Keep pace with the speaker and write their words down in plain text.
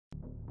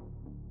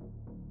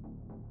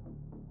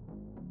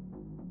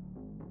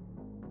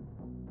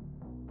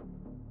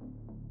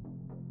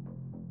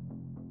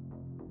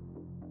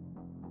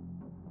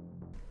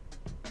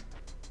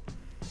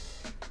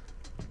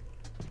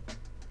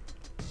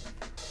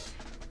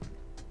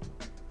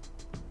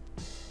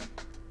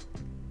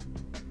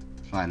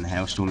Fighting the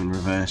hailstorm in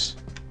reverse.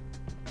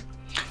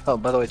 Oh,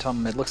 by the way,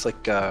 Tom, it looks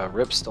like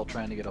Rip's still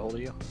trying to get a hold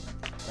of you.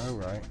 Oh,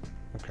 right.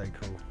 Okay,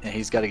 cool. Yeah,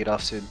 he's got to get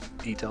off soon,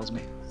 he tells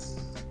me.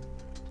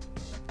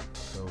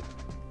 Cool.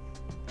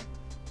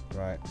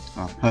 Right.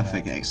 Oh,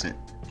 perfect exit.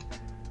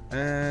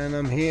 And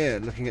I'm here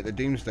looking at the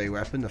Doomsday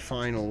weapon, the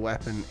final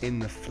weapon in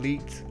the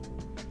fleet.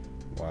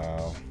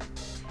 Wow.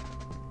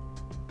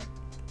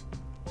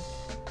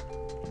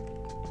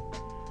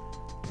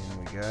 In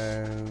we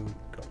go.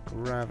 Got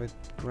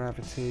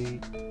gravity.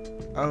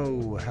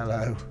 Oh,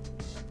 hello.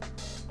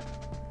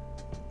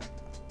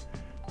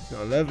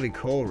 Got a lovely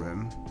call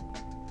room.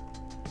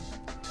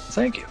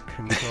 Thank you.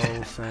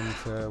 Control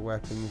center,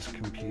 weapons,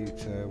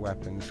 computer,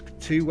 weapons.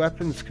 2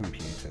 weapons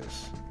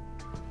computers.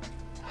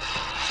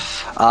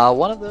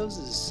 One of those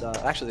is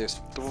actually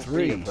there's 3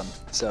 3 of them.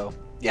 So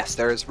yes,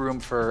 there is room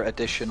for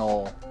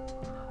additional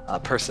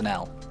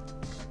personnel.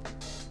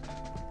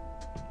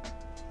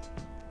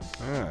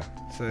 Ah,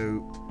 so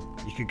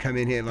you could come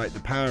in here like the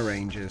Power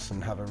Rangers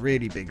and have a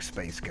really big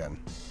space gun.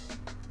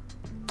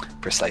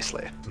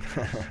 Precisely.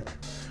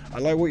 I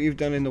like what you've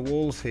done in the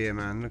walls here,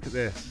 man. Look at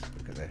this.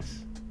 Look at this.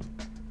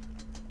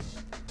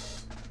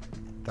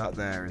 That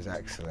there is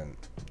excellent.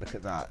 Look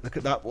at that. Look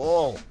at that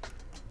wall.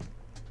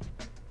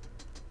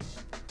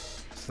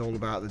 It's all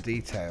about the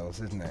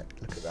details, isn't it?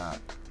 Look at that.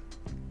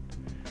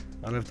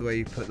 I love the way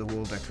you put the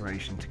wall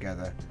decoration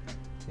together.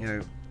 You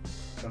know,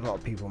 a lot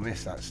of people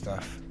miss that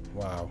stuff.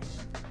 Wow.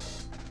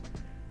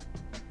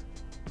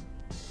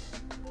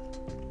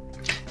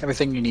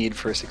 Everything you need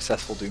for a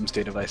successful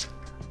Doomsday device.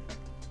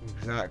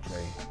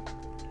 Exactly.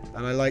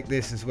 And I like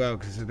this as well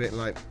because it's a bit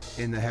like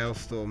in the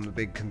Hailstorm, the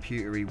big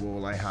computery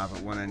wall I have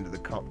at one end of the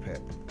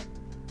cockpit.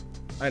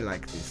 I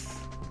like this.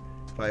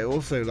 But I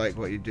also like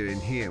what you're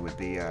doing here with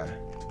the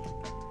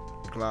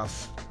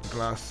glass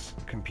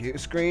computer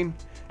screen.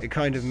 It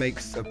kind of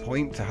makes a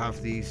point to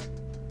have these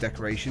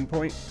decoration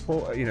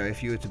you know,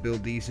 if you were to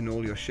build these in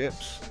all your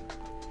ships.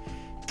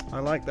 I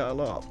like that a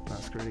lot.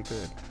 That's really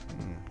good.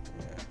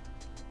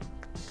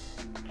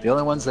 The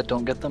only ones that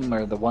don't get them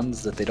are the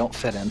ones that they don't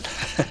fit in.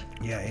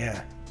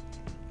 Yeah.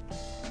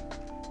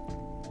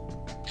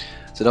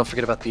 So don't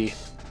forget about the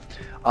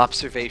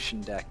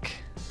observation deck.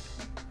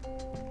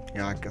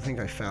 Yeah, I think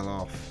I fell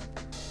off.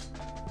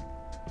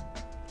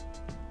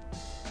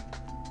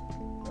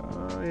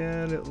 Oh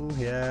yeah,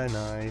 yeah,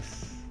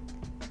 nice.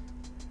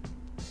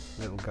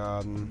 Little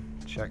garden,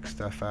 check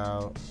stuff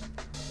out,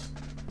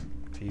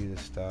 view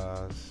the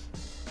stars.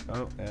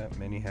 Oh yeah,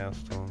 mini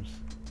hailstorms.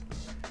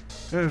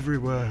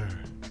 Everywhere.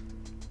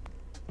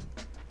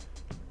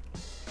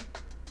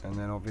 And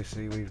then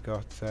obviously we've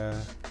got the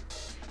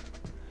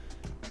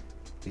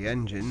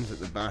engines at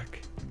the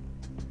back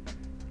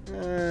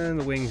and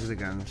the wings of the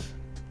guns.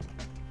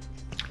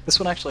 This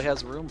one actually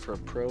has room for a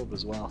probe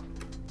as well.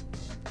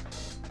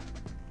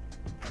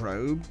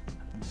 Probe?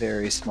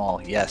 Very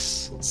small,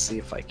 yes. Let's see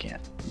if I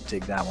can't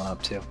dig that one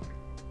up too.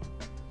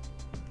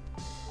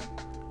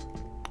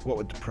 What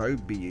would the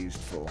probe be used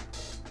for?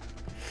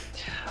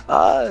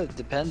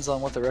 Depends on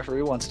what the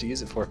referee wants to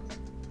use it for.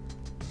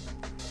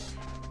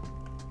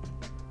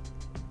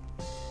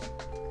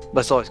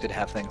 But it's always good to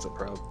have things that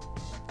probe.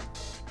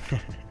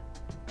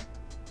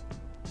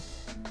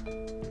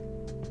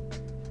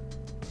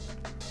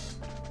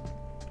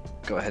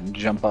 Go ahead and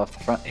jump off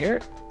the front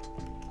here.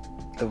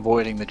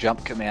 Avoiding the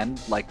jump command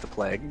like the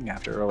plague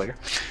after earlier.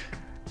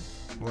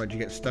 Why, did you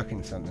get stuck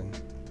in something?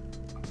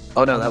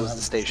 Oh no, that was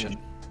the station.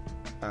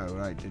 Oh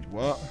right, did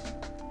what?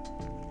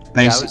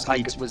 Yeah,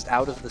 I was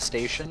out of the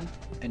station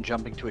and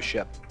jumping to a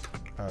ship.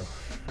 Oh.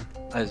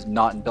 I was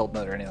not in build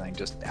mode or anything,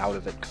 just out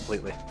of it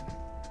completely.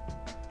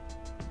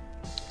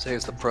 So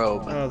here's the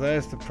probe. Oh,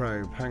 there's the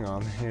probe. Hang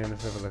on. Here,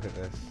 let's have a look at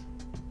this.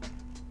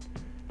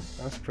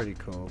 That's pretty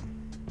cool.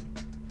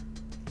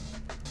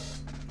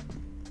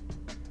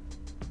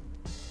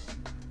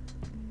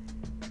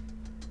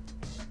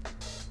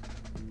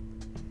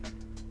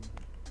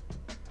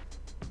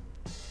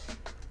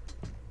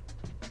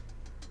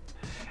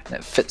 And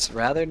it fits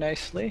rather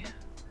nicely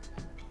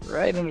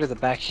right under the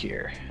back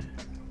here.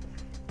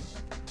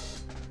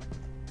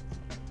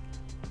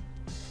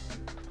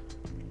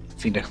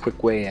 Need a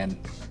quick way in.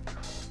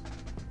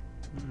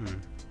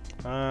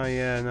 Ah,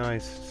 yeah,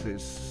 nice. So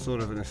it's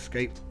sort of an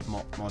escape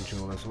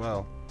module as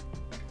well.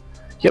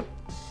 Yep.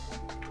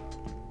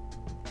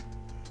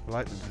 I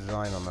like the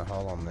design on the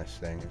hull on this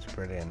thing. It's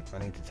brilliant. I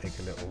need to take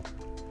a little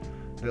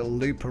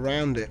loop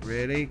around it,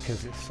 really,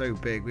 because it's so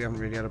big. We haven't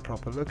really had a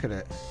proper look at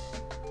it.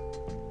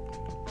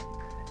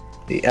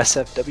 The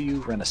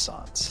SFW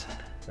Renaissance.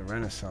 The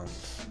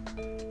Renaissance.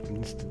 And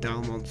it's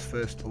Dalmont's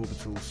first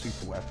orbital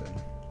super weapon.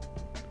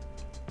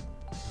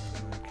 I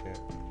like it.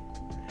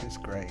 It's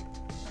great.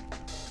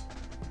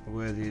 A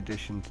worthy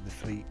addition to the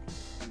fleet.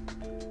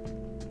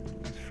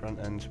 This front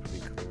front end's pretty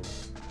cool.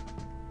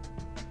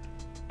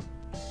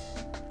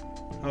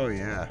 Oh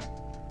yeah.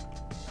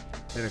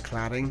 Bit of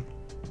cladding.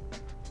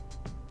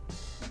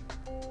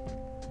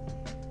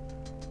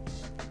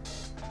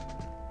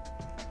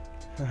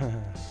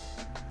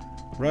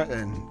 Right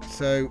then,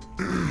 so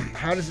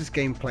how does this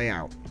game play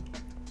out?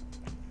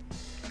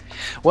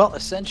 Well,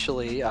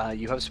 essentially,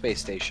 you have a space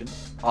station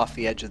off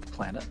the edge of the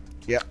planet.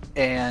 Yep.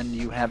 And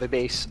you have a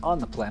base on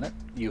the planet.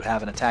 You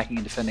have an attacking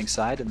and defending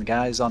side, and the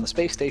guys on the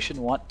space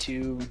station want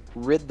to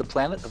rid the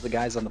planet of the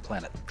guys on the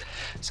planet.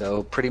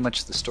 So pretty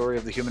much the story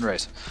of the human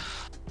race.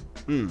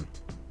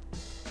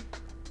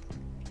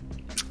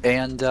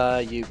 And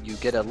you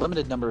get a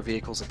limited number of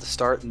vehicles at the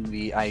start, and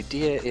the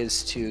idea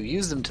is to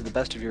use them to the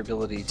best of your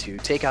ability to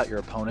take out your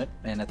opponent,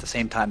 and at the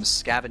same time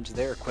scavenge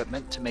their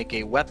equipment to make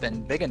a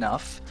weapon big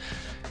enough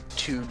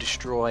to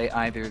destroy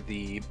either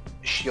the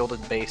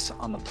shielded base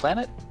on the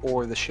planet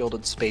or the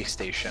shielded space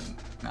station.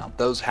 Now,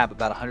 those have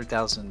about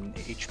 100,000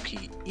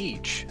 HP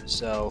each,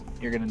 so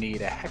you're going to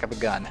need a heck of a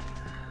gun.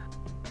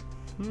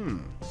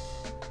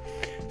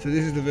 So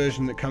this is the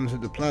version that comes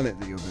with the planet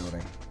that you're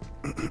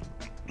building?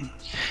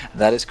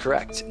 That is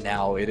correct.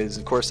 Now, it is,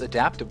 of course,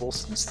 adaptable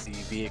since the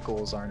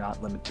vehicles are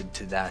not limited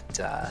to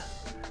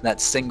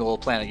that single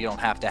planet. You don't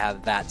have to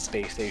have that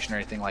space station or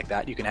anything like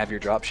that. You can have your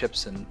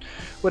dropships and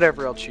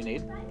whatever else you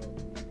need.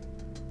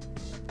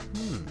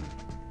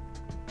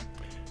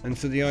 And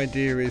so the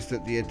idea is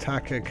that the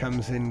attacker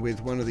comes in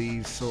with one of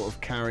these sort of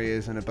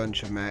carriers and a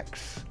bunch of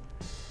mechs,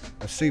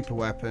 a super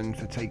weapon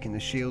for taking the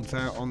shields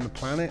out on the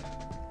planet.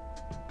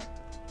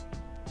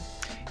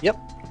 Yep.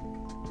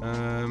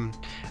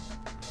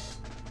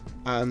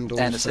 And also,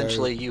 and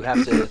essentially you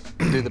have to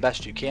do the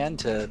best you can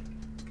to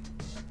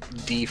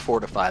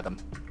defortify them.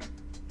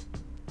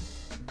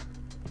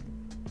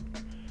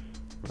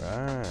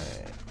 Right.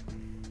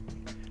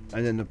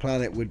 And then the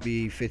planet would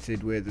be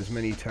fitted with as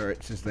many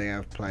turrets as they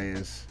have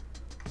players.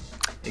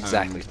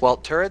 Exactly. Well,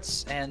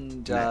 turrets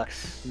and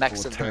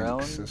mechs of their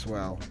own as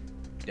well.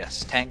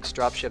 Yes, tanks,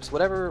 dropships,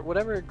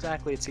 whatever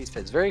exactly it sees fit.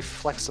 It's very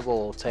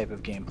flexible type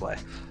of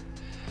gameplay.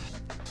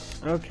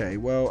 Okay,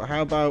 well,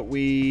 how about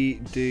we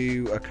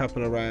do a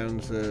couple of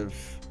rounds of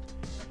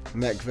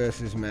mech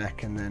versus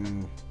mech and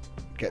then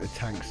get the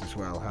tanks as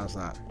well. How's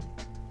that?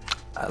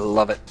 I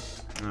love it.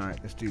 Alright,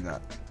 let's do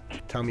that.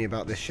 Tell me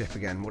about this ship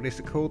again. What is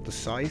it called? The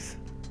Scythe?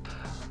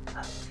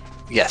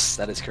 Yes,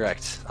 that is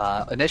correct.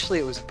 Initially,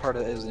 it was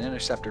an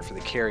interceptor for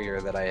the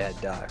carrier that I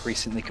had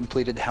recently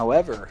completed.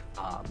 However,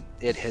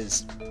 it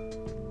has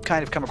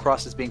kind of come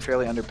across as being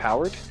fairly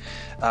underpowered,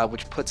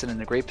 which puts it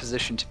in a great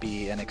position to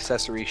be an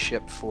accessory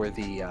ship for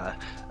the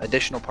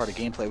additional part of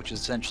gameplay, which is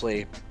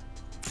essentially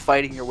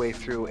fighting your way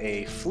through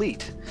a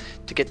fleet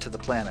to get to the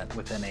planet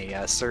within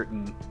a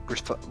certain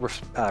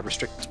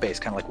restricted space,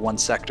 kind of like one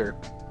sector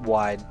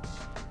wide.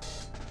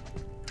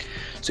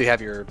 So you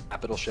have your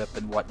capital ship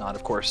and whatnot,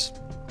 of course,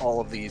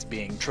 all of these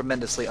being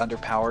tremendously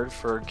underpowered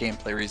for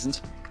gameplay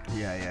reasons.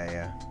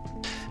 Yeah.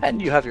 And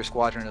you have your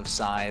squadron of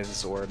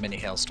scythes or mini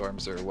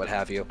hailstorms or what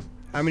have you.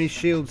 How many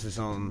shields is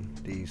on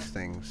these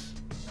things?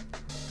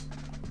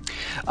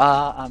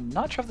 I'm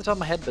not sure off the top of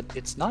my head, but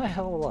it's not a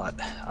hell of a lot.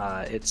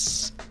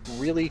 It's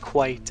really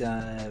quite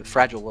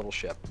fragile little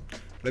ship.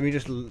 Let me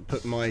just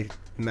put my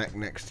mech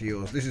next to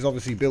yours. This is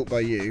obviously built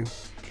by you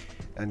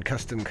and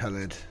custom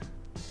coloured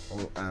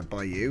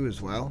by you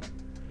as well.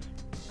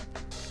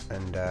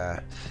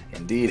 And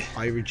indeed,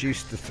 I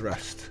reduced the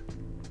thrust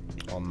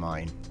on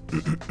mine.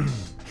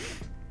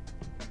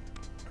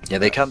 Yeah,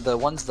 they come. The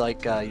ones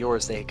like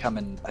yours, they come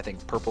in, I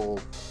think,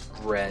 purple,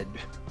 red,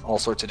 all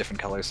sorts of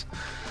different colors.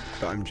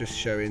 But I'm just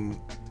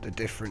showing the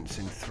difference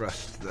in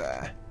thrust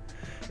there.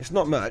 It's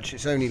not much.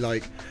 It's only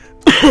like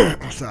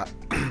what's that?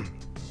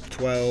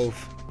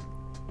 12,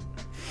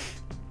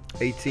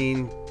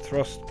 18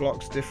 thrust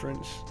blocks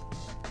difference.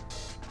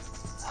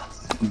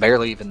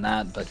 Barely even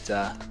that, but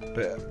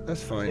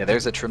that's fine. Yeah,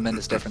 there's a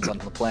tremendous difference on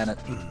the planet.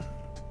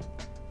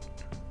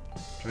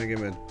 Trying to give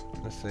him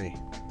a. Let's see.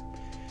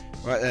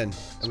 Right then,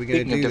 are we going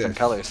to do Speaking of different this?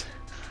 colors.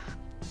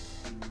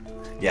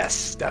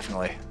 Yes,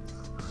 definitely.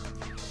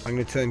 I'm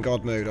going to turn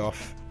God mode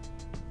off.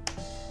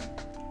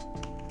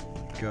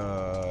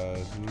 God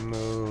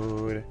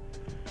mode.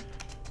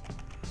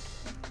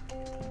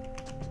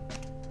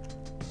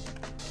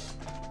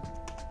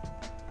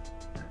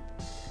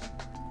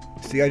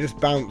 See, I just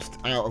bounced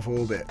out of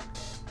orbit.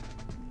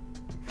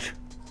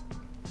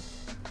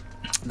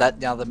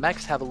 Now the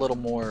mechs have a little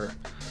more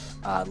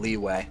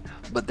leeway,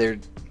 but there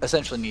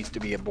essentially needs to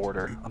be a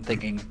border. I'm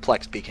thinking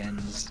Plex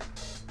beacons,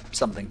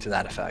 something to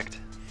that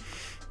effect.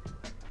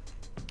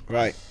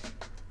 Right.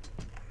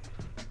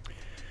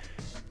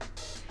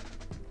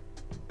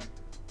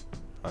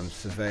 I'm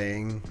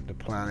surveying the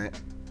planet.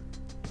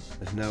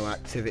 There's no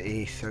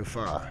activity so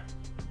far.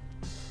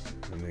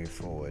 I'm gonna move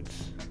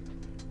forwards.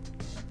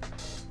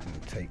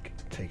 And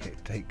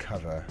take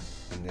cover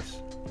in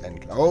this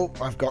end. Oh,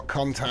 I've got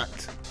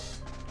contact.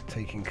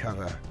 Taking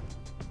cover.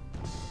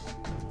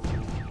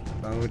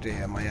 Oh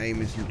dear, my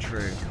aim isn't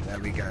true. There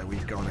we go,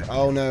 we've got it.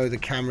 Oh no, the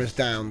camera's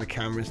down, the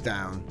camera's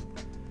down.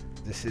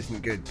 This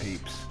isn't good,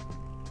 peeps.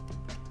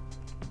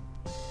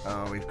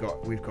 Oh,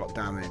 we've got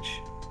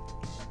damage.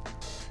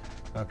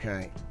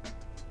 Okay.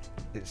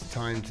 It's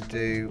time to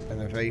do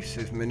an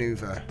evasive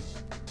maneuver.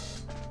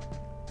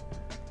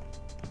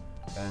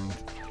 And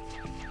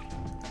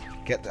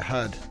get the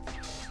HUD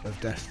of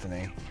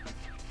destiny.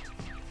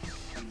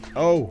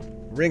 Oh,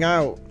 ring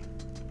out.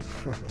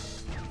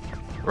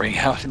 Ring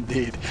out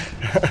indeed.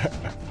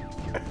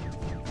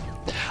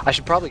 I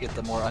should probably get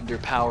the more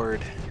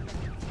underpowered.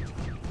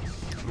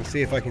 Let's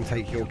see if I can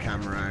take your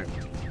camera out.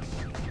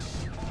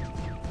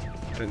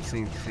 Don't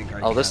seem to think I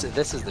can. Oh, this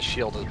is the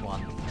shielded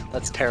one.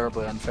 That's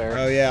terribly unfair.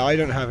 Oh yeah, I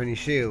don't have any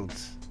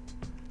shields.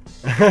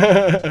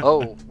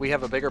 Oh, we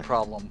have a bigger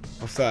problem.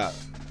 What's that?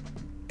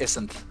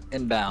 Isn't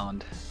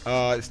inbound.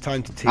 Oh, it's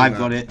time to team up. I've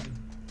got it.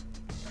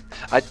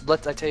 I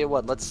tell you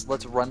what.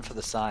 Let's run for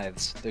the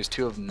scythes. There's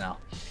 2 of them now.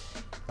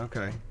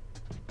 Okay.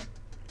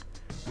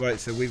 Right,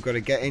 so we've got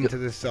to get into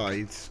the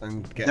sides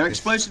and get. They're this.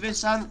 explosive in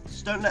sand.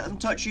 Don't let them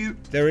touch you.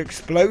 They're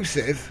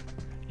explosive?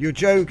 You're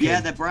joking?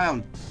 Yeah, they're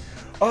brown.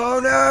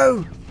 Oh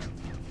no!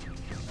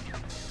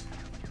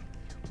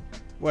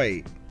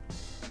 Wait.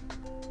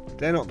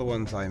 They're not the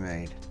ones I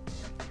made.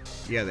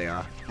 Yeah, they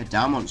are. They're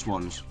Dalmont's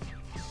ones.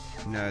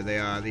 No, they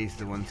are. These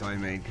are the ones I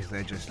made because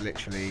they're just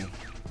literally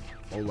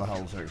all the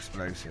holes are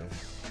explosive.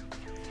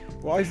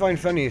 What I find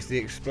funny is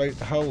the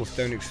holes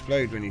don't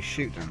explode when you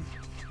shoot them.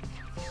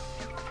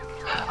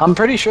 I'm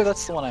pretty sure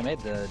that's the one I made,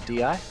 the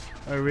DI.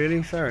 Oh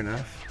really? Fair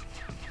enough.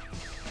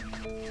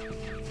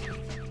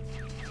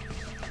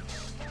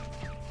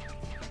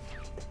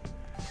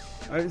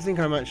 I don't think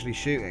I'm actually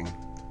shooting.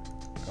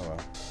 Oh well.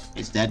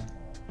 It's dead.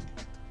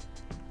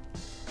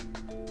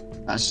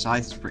 That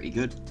scythe's pretty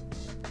good.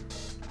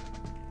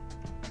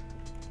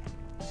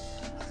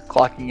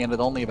 Clocking in at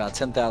only about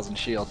 10,000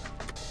 shield.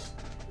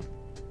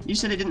 You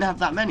said it didn't have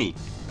that many.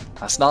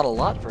 That's not a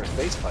lot for a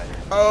space fighter.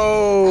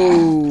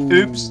 Oh!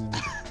 Oops.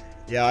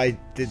 Yeah, I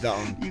did that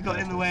on. You got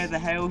in the way of the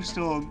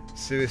hailstorm.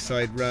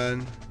 Suicide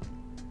run.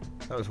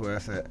 That was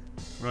worth it.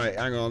 Right,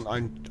 hang on.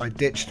 I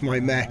ditched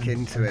my mech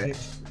into it.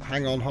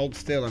 Hang on, hold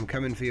still. I'm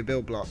coming for your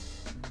build block.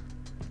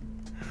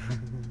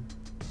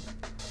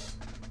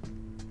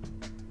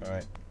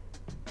 Alright.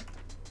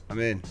 I'm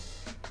in.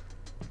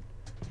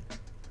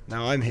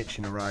 Now I'm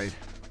hitching a ride.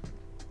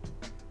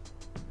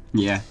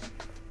 Yeah.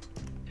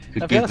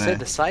 Now, I've got to say,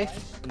 the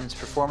scythe and its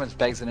performance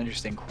begs an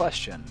interesting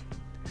question.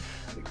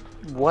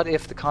 What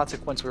if the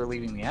consequence we're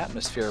leaving the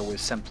atmosphere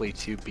was simply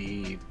to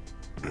be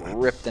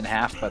ripped in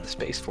half by the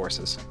space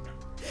forces?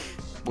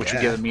 Which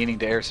would give a meaning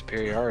to air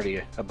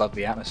superiority above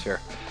the atmosphere.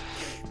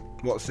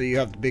 What, so you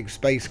have the big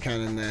space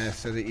cannon there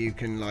so that you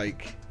can,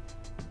 like,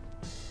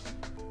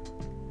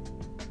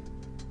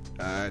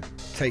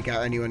 take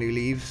out anyone who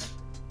leaves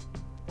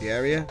the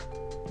area?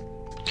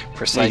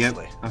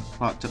 Precisely. I've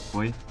parked up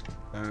for you.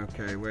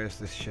 Okay, where's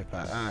this ship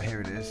at? Ah,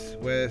 here it is.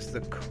 Where's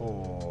the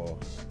core?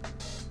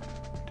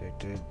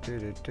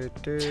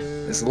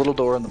 There's a little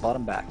door in the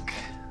bottom back.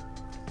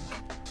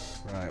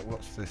 Right,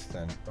 what's this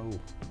then? Oh.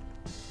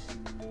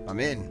 I'm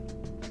in.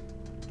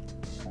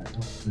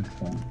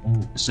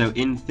 So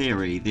in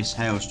theory, this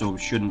hailstorm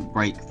shouldn't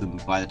break them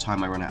by the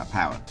time I run out of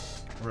power.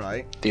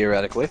 Right.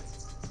 Theoretically.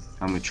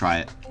 I'm gonna try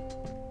it.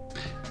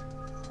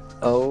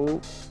 Oh,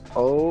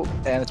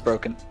 and it's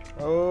broken.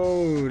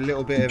 Oh,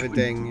 little bit of a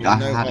ding. I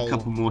No had hole. a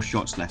couple more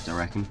shots left, I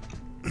reckon.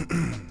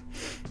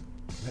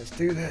 Let's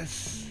do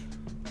this.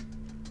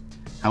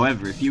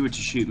 However, if you were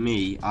to shoot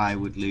me, I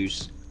would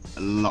lose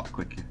a lot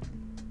quicker.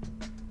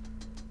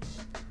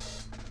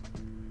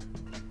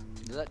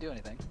 Does that do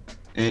anything?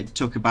 It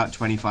took about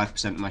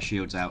 25% of my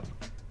shields out.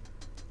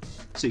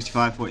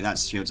 65, 40,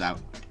 that's shields out.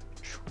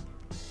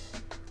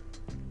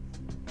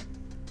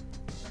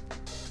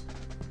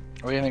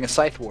 Are we having a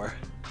scythe war?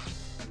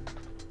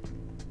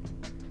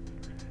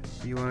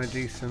 You want to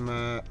do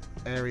some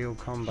aerial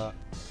combat?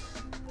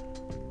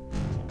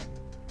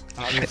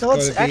 It's No, got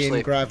let's to be actually,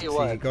 in gravity. tell you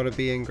what. You got to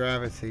be in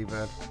gravity,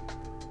 bud.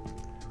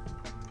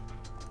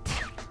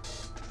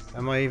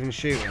 Am I even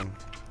shooting?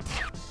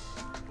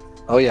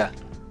 Oh yeah,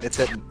 it's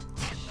hitting.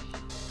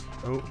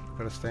 Oh,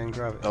 got to stay in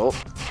gravity. Oh.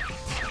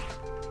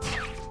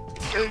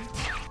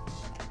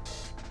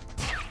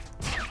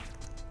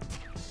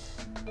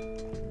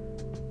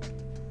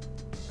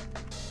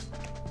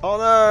 Oh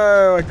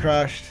no! I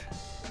crashed.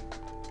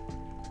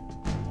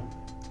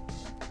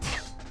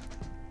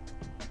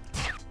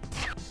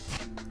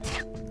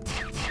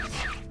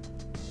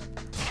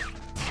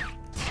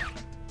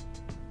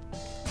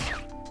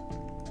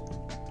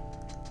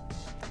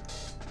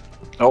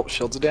 Oh,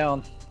 shields are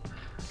down.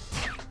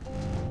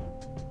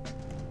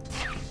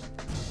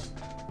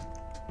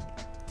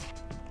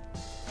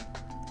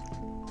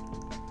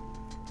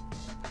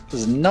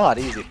 This is not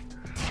easy.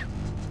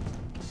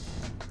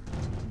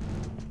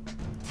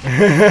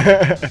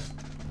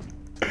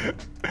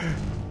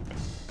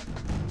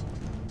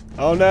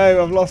 Oh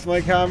no, I've lost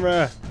my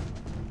camera.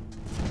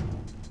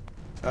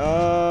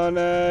 Oh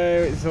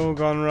no, it's all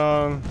gone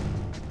wrong.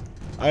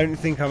 I don't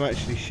think I'm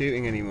actually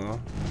shooting anymore.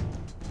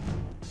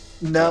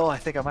 No, I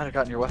think I might have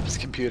gotten your weapons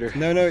computer.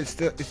 No, it's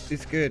still,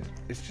 it's good.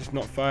 It's just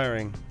not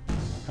firing.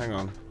 Hang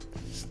on.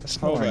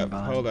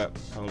 Hold up.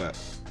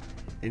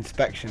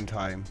 Inspection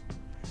time.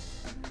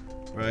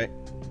 Right.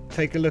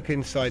 Take a look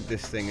inside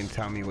this thing and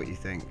tell me what you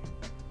think.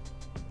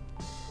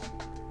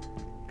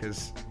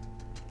 Because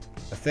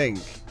I think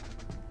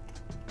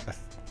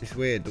it's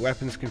weird. The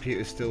weapons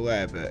computer's still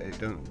there, but it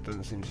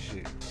doesn't seem to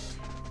shoot.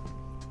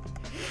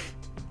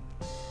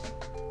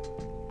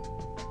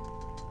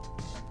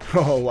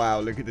 Oh wow!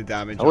 Look at the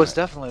damage. Oh, it's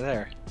definitely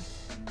there.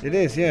 It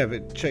is, yeah.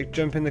 But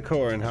jump in the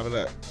core and have a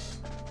look.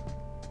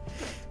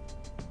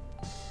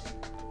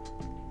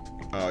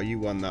 Oh, you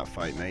won that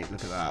fight, mate.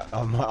 Look at that.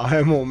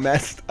 I'm all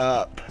messed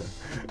up.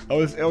 I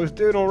was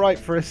doing all right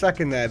for a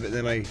second there, but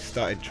then I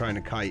started trying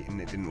to kite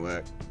and it didn't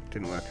work.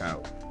 Didn't work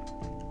out.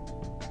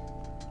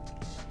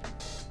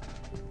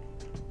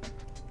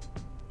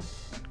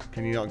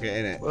 Can you not get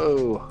in it?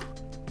 Whoa.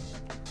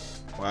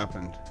 What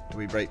happened? Did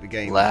we break the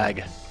game?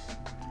 Lag.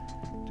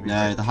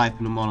 No, the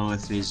hyper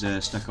monolith is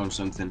stuck on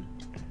something.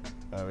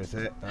 Oh, is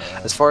it?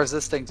 As far as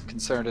this thing's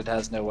concerned, it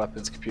has no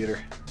weapons computer.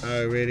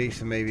 Oh, really?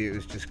 So maybe it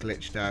was just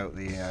glitched out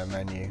the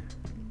menu.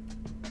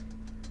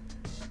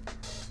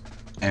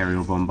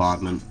 Aerial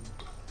bombardment.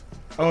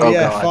 Oh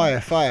yeah,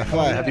 God. fire.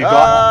 Have you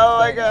got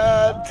my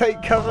god!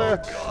 Take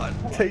cover! Oh,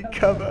 God. Take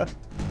cover!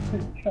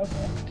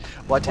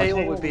 Well, I tell you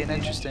what would be an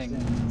interesting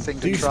thing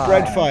to Do try.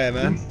 spread fire,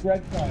 man.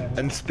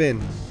 And spin.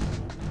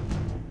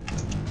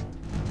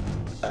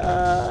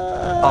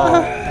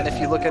 Oh, and if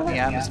you look at the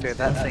atmosphere,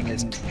 that thing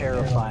is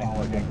terrifying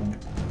looking.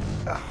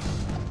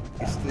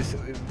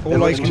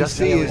 All I can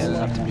see is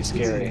enough to be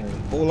scary.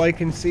 all I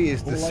can see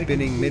is the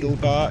spinning middle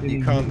bar.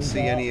 You can't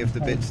see any of the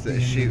bits that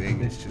are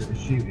shooting. It's just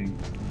shooting.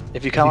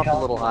 If you come up a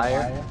little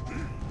higher.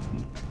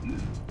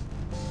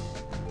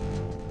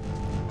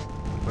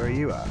 Where are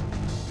you at?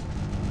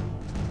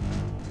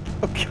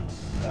 Okay.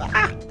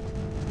 Ah!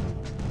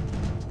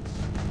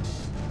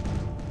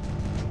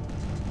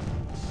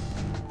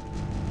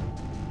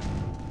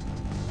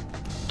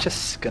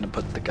 Just gonna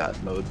put the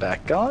God mode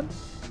back on.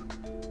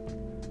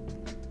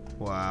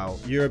 Wow,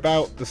 you're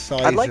about the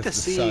size I'd like of to the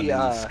see, sun in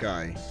the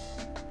sky.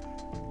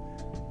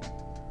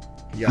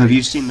 Yikes. Have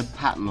you seen the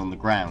pattern on the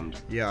ground?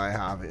 Yeah, I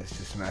have. It's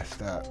just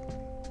messed up.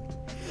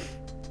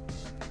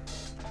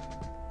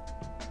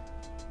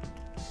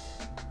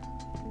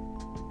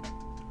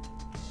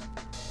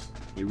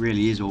 It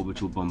really is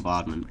orbital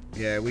bombardment.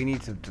 Yeah, we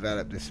need to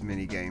develop this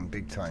mini game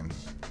big time.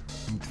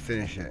 We need to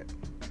finish it.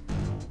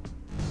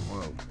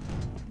 Whoa.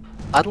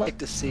 I'd like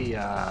to see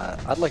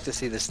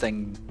this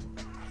thing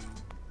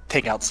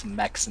take out some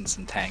mechs and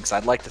some tanks.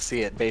 I'd like to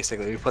see it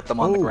basically. We put them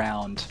on the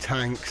ground.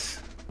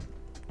 Tanks.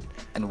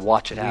 And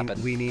watch it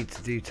happen. We need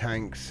to do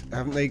tanks.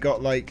 Haven't they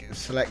got like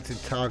selected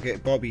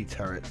target Bobby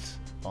turrets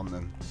on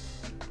them?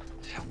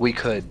 We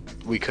could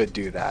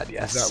do that.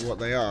 Yes. Is that what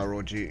they are,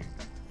 or is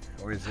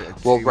it a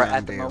well, two-man right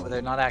at the deal? moment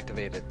they're not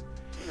activated.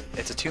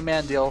 It's a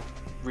two-man deal,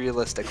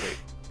 realistically,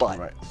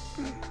 but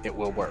it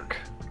will work.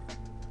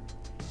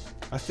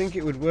 I think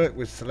it would work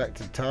with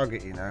selected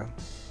target, you know,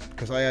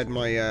 because I had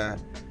my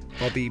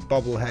Bobby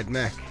bobblehead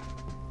mech.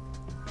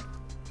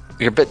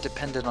 You're a bit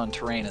dependent on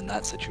terrain in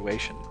that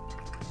situation.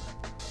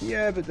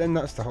 Yeah, but then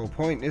that's the whole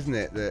point, isn't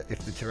it? That if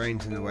the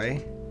terrain's in the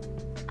way.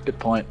 Good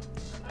point.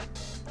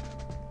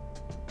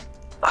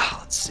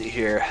 Let's see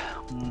here.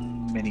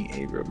 Mini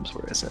Abrams,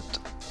 where is it?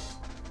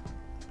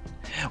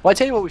 Well, I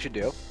tell you what we should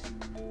do.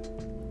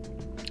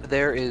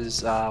 There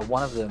is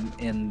one of them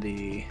in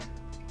the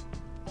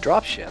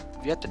dropship.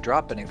 If you have to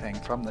drop anything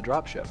from the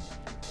dropship.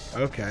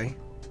 Okay.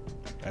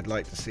 I'd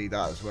like to see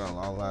that as well.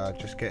 I'll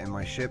just get in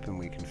my ship and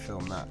we can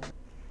film that.